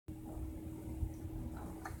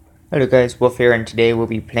Hello guys, Wolf here, and today we'll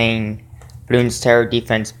be playing Bloons Tower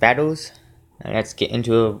Defense Battles. Let's get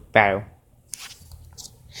into a battle.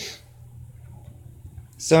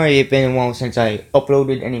 Sorry it's been a while since I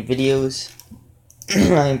uploaded any videos.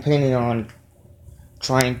 I'm planning on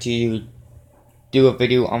trying to do a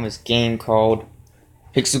video on this game called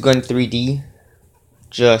Pixel Gun 3D.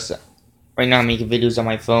 Just right now I'm making videos on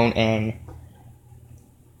my phone and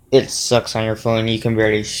it sucks on your phone. You can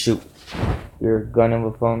barely shoot your gun on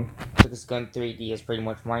the phone. Pixel Gun 3D is pretty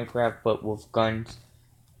much Minecraft but with guns.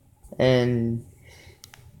 And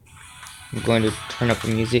I'm going to turn up the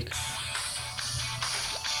music.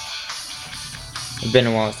 It's been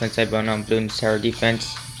a while since I've been on Bloons Tower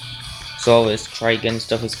Defense, so all this try again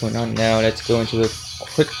stuff is going on. Now let's go into a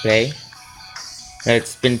quick play.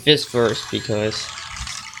 Let's spin this first because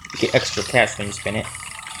you get extra cash when you spin it,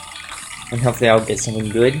 and hopefully I'll get something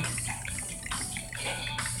good.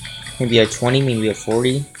 Maybe a 20, maybe a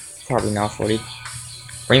 40, probably not 40.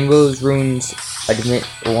 Rainbows, runes, admit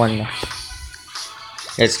 1.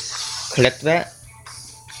 Let's collect that,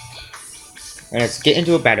 and let's get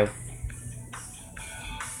into a battle.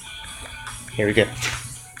 Here we go. In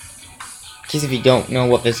case if you don't know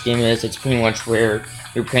what this game is, it's pretty much where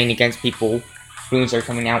you're playing against people. Bloons are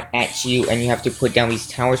coming out at you, and you have to put down these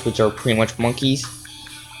towers, which are pretty much monkeys,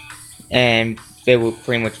 and they will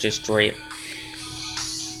pretty much destroy it.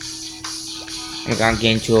 I'm gonna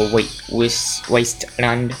get into a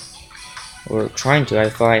wasteland, or trying to. I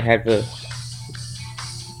thought I had the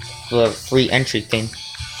free entry thing.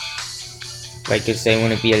 I guess I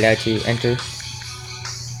wouldn't be allowed to enter.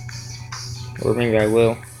 Or maybe I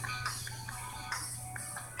will.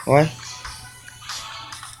 What?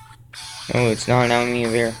 No, it's not allowing me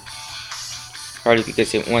in there. Probably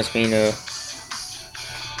because it wants me to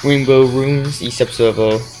rainbow rooms, these types of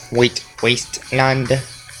wasteland.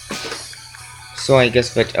 So I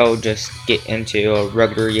guess that I'll just get into a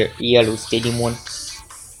regular yellow stadium one.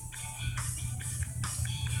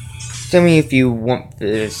 Tell me if you want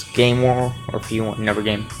this game more or if you want another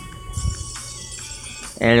game.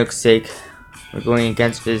 And it looks like we're going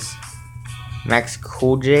against this Max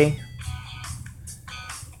Cool J,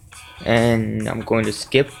 and I'm going to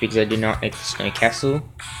skip because I do not like the Snowy Castle.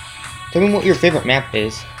 Tell me what your favorite map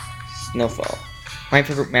is. Snowfall. My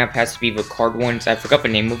favorite map has to be the card ones. I forgot the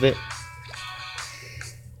name of it.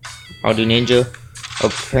 I'll do Ninja,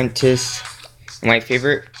 Apprentice, my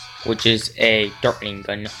favorite, which is a darkening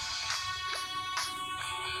gun.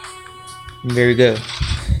 And there we go.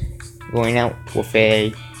 Going out with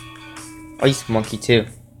a ice monkey too.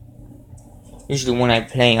 Usually when I'm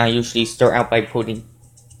playing, I usually start out by putting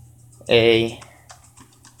a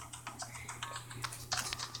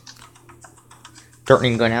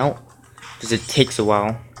darkening gun out because it takes a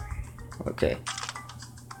while. Okay.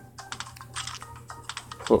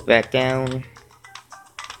 Put that down.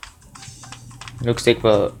 Looks like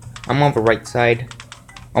I'm on the right side.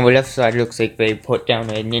 On the left side, it looks like they put down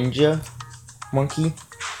a ninja monkey,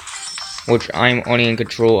 which I'm only in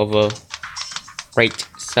control of a right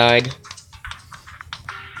side.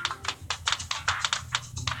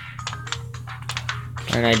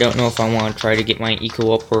 And I don't know if I want to try to get my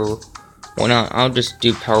eco up or whatnot. I'll just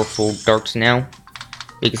do powerful darts now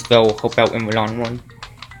because they'll help out in the long run.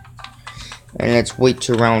 And let's wait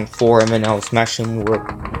to round 4 and then I'll smash him with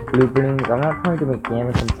blue balloons. I'm not trying to make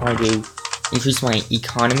damage, I'm trying to increase my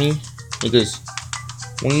economy because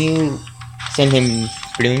when you send him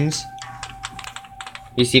balloons,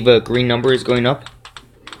 you see the green number is going up.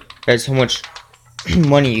 That's how much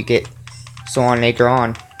money you get, so on later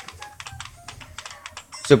on.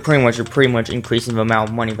 So you're pretty much increasing the amount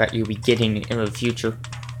of money that you'll be getting in the future.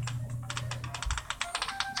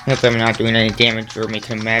 I hope I'm not doing any damage or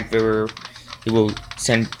making him mad. He will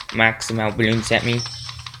send max amount of balloons at me.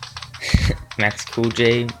 Max Cool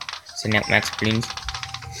J, send out max balloons.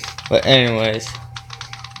 But anyways,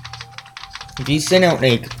 if you send out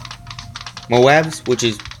like Moabs, which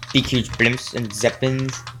is big huge blimps and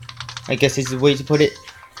zeppelins, I guess is the way to put it,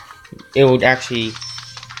 it would actually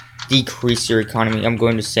decrease your economy. I'm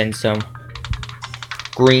going to send some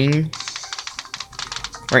green.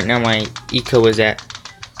 Right now my eco is at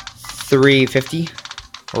 350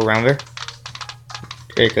 or around there.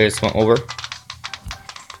 There it goes, went over.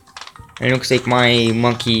 And it looks like my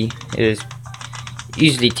monkey is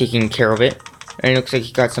easily taking care of it. And it looks like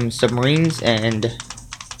he got some submarines and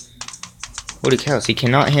holy cows, he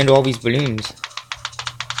cannot handle all these balloons.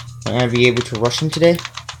 Will I be able to rush him today?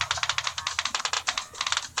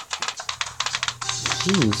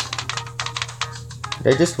 Jeez.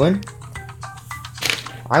 Did I just win?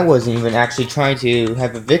 I wasn't even actually trying to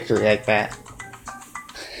have a victory like that.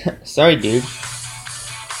 Sorry, dude.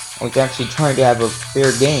 I was actually trying to have a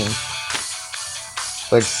fair game.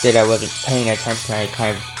 But instead I wasn't paying attention. I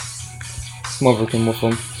kind of smothered with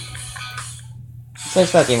him.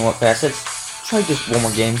 Since that game went fast, let's try just one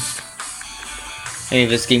more game. Maybe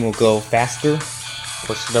this game will go faster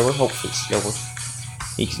or slower. Hopefully slower.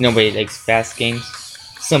 Because nobody likes fast games.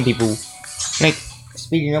 Some people like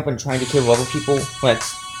speeding up and trying to kill other people.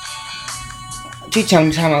 Let's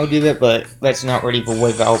time to time I'll do that, but that's not really the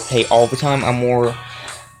way that I'll play all the time. I'm more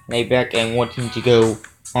laid back and wanting to go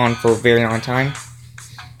on for a very long time.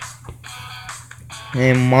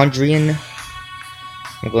 And Mondrian,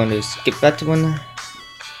 I'm going to skip that one.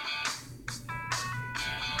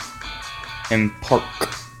 And Park.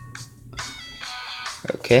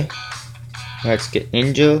 Okay. Let's get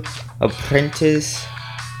Ninja, Apprentice,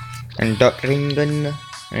 and Dot Ringun.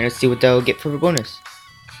 And let's see what that will get for the bonus.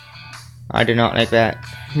 I do not like that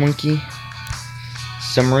monkey.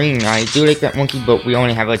 Submarine, I do like that monkey, but we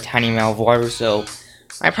only have a tiny amount of water, so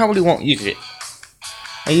I probably won't use it.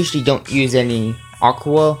 I usually don't use any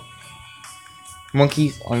aqua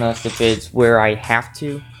monkeys unless if it's where I have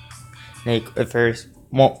to. Like if there's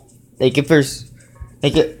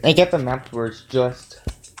get the map where it's just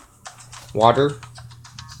water.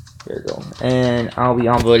 There we go. And I'll be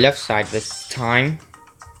on the left side this time.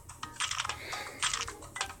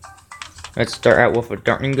 Let's start out with a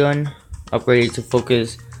darting gun. Upgraded to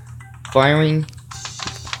focus firing.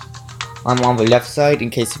 I'm on the left side in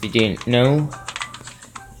case if you didn't know.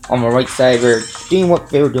 On the right side, we're doing what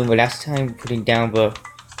they were doing the last time, putting down the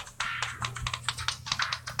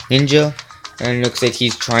ninja. And it looks like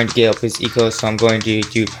he's trying to get up his eco, so I'm going to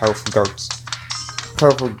do powerful darts.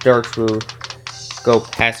 Powerful darts will go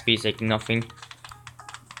past these like nothing.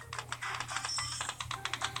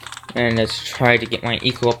 And let's try to get my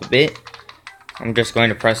eco up a bit. I'm just going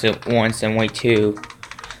to press it once and wait to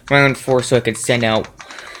round 4 so I can send out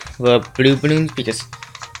the blue balloons, because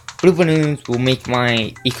blue balloons will make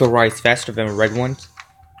my eco rise faster than the red ones.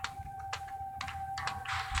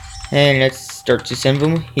 And let's start to send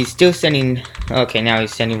them. He's still sending. Okay, now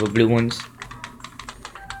he's sending the blue ones.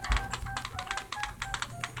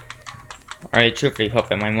 I truthfully hope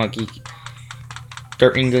that my monkey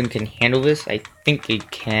darting gun can handle this. I think it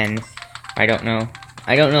can. I don't know.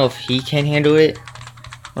 I don't know if he can handle it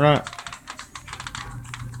or not.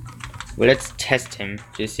 But let's test him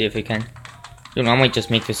to see if he can. You know, I might just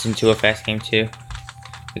make this into a fast game too.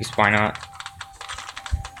 Because why not?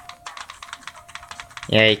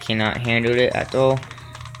 Yeah, he cannot handle it at all.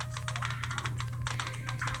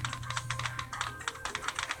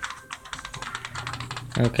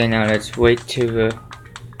 Okay, now let's wait to the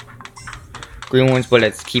green ones, but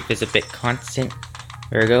let's keep this a bit constant.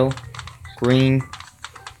 There we go. Green.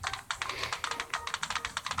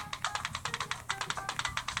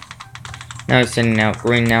 Now it's sending out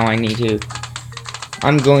green. Now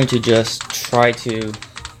I'm going to just try to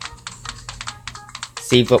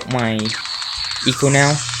save up my eco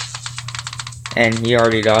now. And he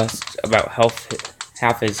already lost about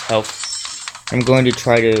half his health. I'm going to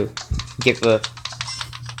try to get the...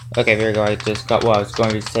 Okay, there we go. I just got what I was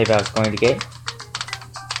going to save I was going to get.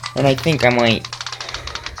 And I think I might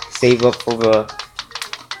save up for the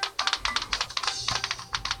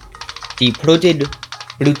depleted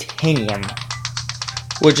plutonium,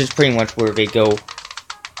 which is pretty much where they go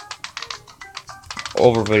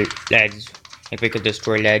over the leads, if they could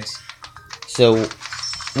destroy leads. So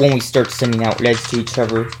when we start sending out leads to each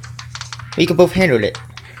other, we can both handle it.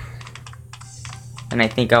 And I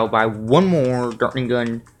think I'll buy one more darting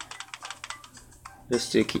gun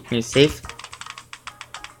just to keep me safe.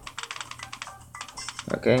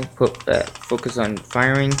 Okay, put that focus on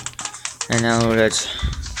firing, and now let's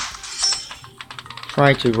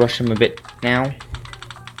try to rush him a bit now.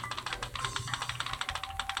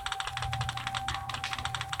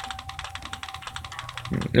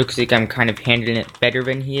 Looks like I'm kind of handling it better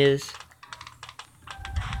than he is.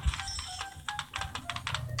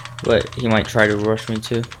 But he might try to rush me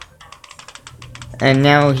too. And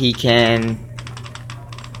now he can,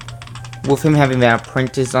 with him having that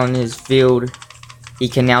apprentice on his field, he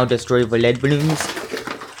can now destroy the lead balloons.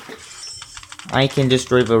 I can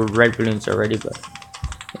destroy the red balloons already, but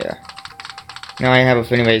yeah. Now I have a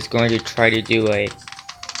feeling that he's going to try to do a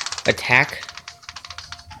attack,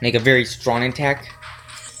 like a very strong attack,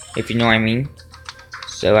 if you know what I mean.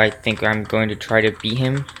 So I think I'm going to try to beat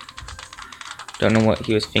him. Don't know what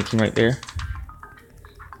he was thinking right there.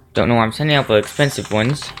 Don't know why I'm sending out the expensive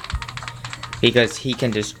ones, because he can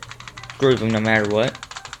destroy them no matter what.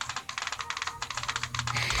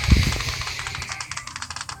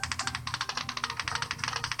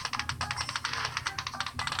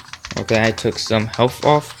 Okay, I took some health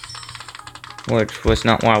off. which was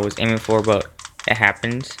not what I was aiming for, but it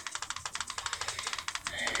happens.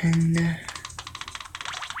 And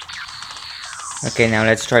okay, now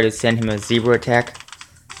let's try to send him a zebra attack.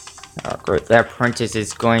 Great. That apprentice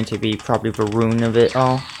is going to be probably the ruin of it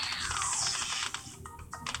all.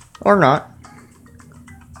 Or not.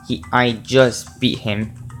 I just beat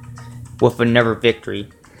him with another victory.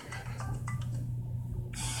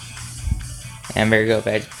 And there you go,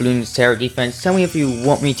 that's Bloons' Terror Defense. Tell me if you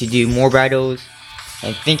want me to do more battles.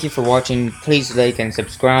 And thank you for watching. Please like and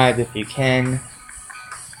subscribe if you can.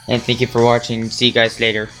 And thank you for watching. See you guys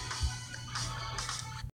later.